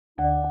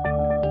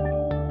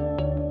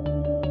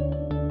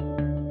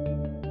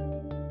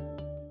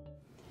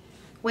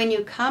when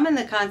you come in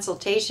the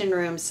consultation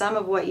room, some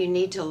of what you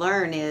need to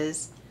learn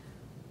is,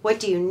 what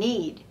do you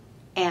need?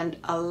 And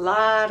a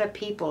lot of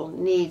people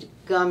need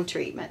gum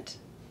treatment.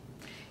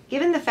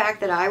 Given the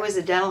fact that I was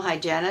a dental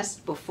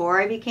hygienist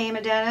before I became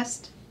a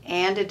dentist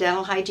and a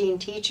dental hygiene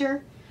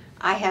teacher,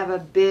 I have a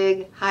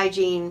big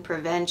hygiene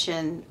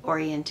prevention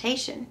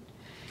orientation.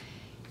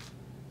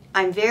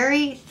 I'm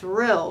very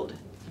thrilled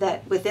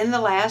that within the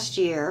last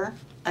year,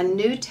 a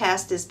new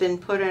test has been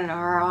put in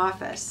our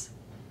office.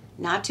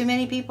 Not too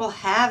many people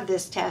have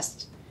this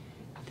test.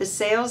 The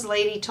sales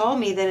lady told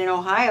me that in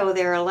Ohio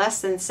there are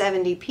less than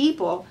 70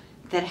 people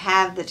that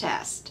have the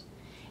test.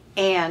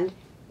 And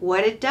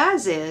what it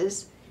does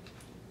is,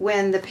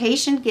 when the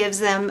patient gives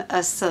them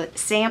a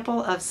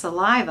sample of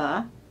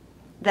saliva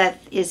that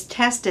is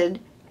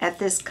tested at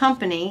this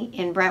company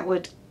in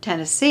Brentwood,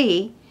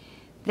 Tennessee,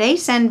 they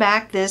send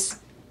back this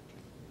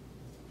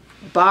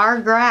bar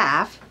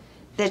graph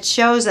that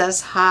shows us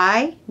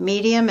high,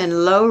 medium,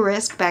 and low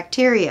risk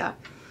bacteria.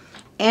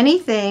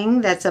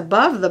 Anything that's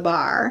above the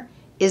bar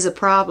is a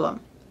problem.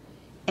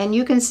 And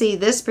you can see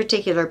this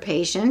particular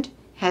patient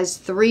has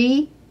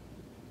 3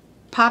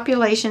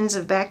 populations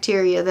of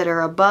bacteria that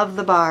are above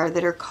the bar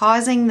that are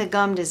causing the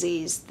gum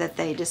disease that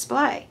they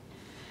display.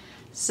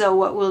 So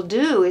what we'll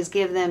do is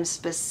give them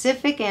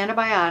specific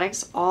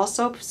antibiotics,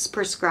 also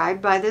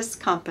prescribed by this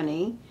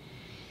company,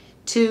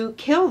 to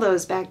kill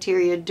those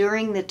bacteria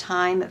during the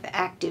time of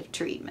active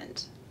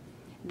treatment.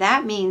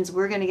 That means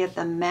we're going to get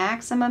the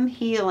maximum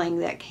healing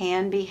that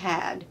can be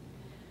had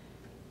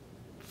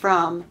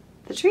from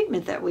the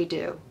treatment that we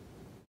do.